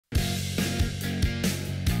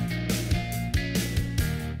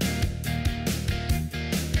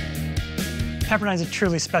Pepperdine is a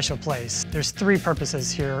truly special place. There's three purposes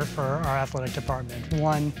here for our athletic department.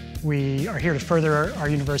 One, we are here to further our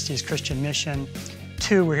university's Christian mission.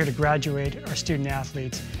 Two, we're here to graduate our student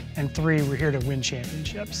athletes. And three, we're here to win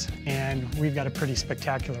championships. And we've got a pretty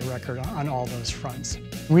spectacular record on all those fronts.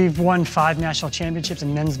 We've won 5 national championships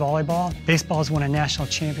in men's volleyball. Baseball has won a national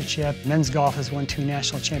championship. Men's golf has won 2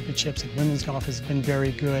 national championships, and women's golf has been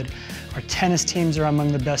very good. Our tennis teams are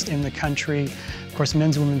among the best in the country. Of course,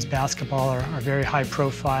 men's and women's basketball are very high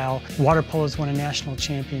profile. Water polo has won a national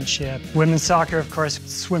championship. Women's soccer, of course,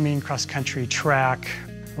 swimming, cross country, track,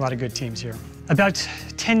 a lot of good teams here. About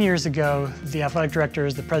 10 years ago, the athletic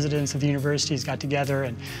directors, the presidents of the universities got together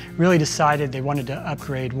and really decided they wanted to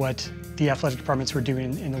upgrade what the athletic departments were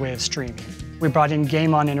doing in the way of streaming. We brought in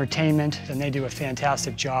Game On Entertainment, and they do a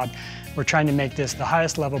fantastic job. We're trying to make this the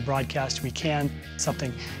highest level broadcast we can,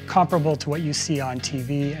 something comparable to what you see on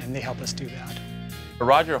TV, and they help us do that.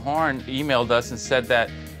 Roger Horn emailed us and said that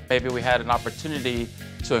maybe we had an opportunity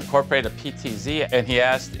to incorporate a PTZ, and he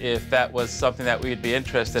asked if that was something that we'd be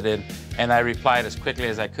interested in, and I replied as quickly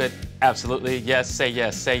as I could, absolutely, yes, say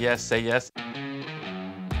yes, say yes, say yes.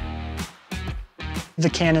 The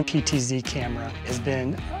Canon PTZ camera has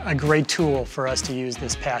been a great tool for us to use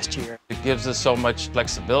this past year. It gives us so much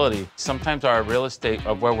flexibility. Sometimes our real estate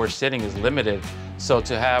of where we're sitting is limited, so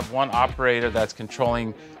to have one operator that's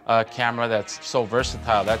controlling a camera that's so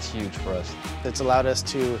versatile, that's huge for us. It's allowed us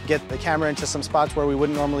to get the camera into some spots where we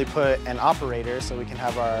wouldn't normally put an operator, so we can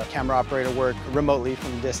have our camera operator work remotely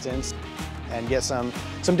from a distance and get some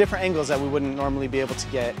different angles that we wouldn't normally be able to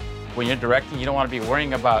get. When you're directing, you don't want to be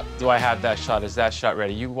worrying about, do I have that shot, is that shot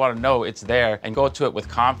ready? You want to know it's there and go to it with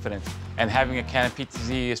confidence. And having a Canon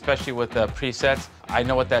PTZ, especially with the presets, I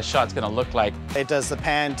know what that shot's going to look like. It does the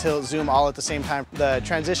pan, tilt, zoom all at the same time. The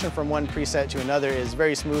transition from one preset to another is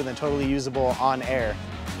very smooth and totally usable on air.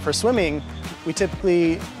 For swimming, we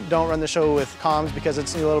typically don't run the show with comms because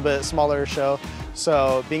it's a little bit smaller show.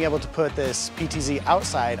 So being able to put this PTZ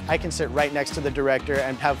outside, I can sit right next to the director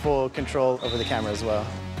and have full control over the camera as well.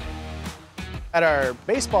 At our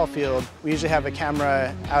baseball field, we usually have a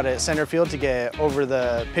camera out at center field to get over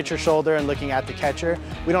the pitcher's shoulder and looking at the catcher.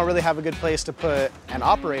 We don't really have a good place to put an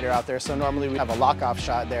operator out there, so normally we have a lock-off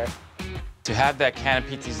shot there. To have that Canon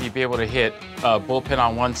PTZ be able to hit a bullpen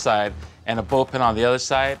on one side and a bullpen on the other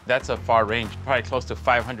side, that's a far range, probably close to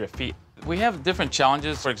 500 feet. We have different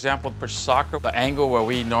challenges. For example, for soccer, the angle where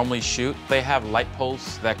we normally shoot, they have light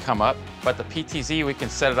posts that come up, but the PTZ, we can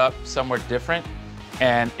set it up somewhere different,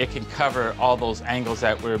 and it can cover all those angles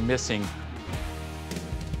that we're missing.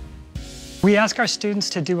 We ask our students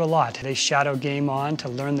to do a lot. They shadow Game On to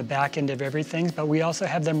learn the back end of everything, but we also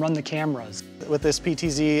have them run the cameras. With this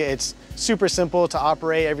PTZ, it's super simple to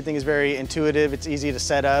operate. Everything is very intuitive. It's easy to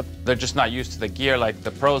set up. They're just not used to the gear like the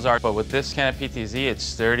pros are, but with this Canon PTZ, it's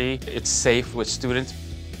sturdy, it's safe with students.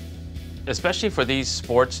 Especially for these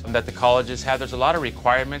sports that the colleges have, there's a lot of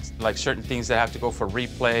requirements, like certain things that have to go for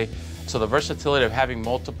replay. So the versatility of having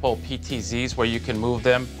multiple PTZs where you can move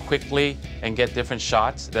them quickly and get different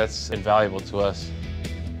shots, that's invaluable to us.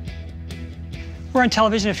 We're on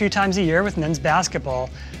television a few times a year with men's basketball,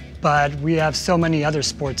 but we have so many other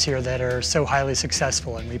sports here that are so highly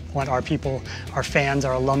successful, and we want our people, our fans,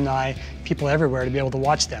 our alumni, people everywhere to be able to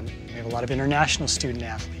watch them. We have a lot of international student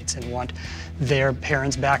athletes and want their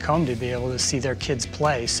parents back home to be able to see their kids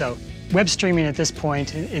play. So web streaming at this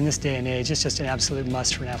point, in this day and age, is just an absolute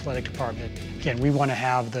must for an athletic department. Again, we want to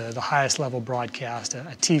have the highest level broadcast, a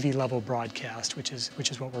TV level broadcast, which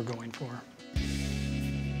is what we're going for.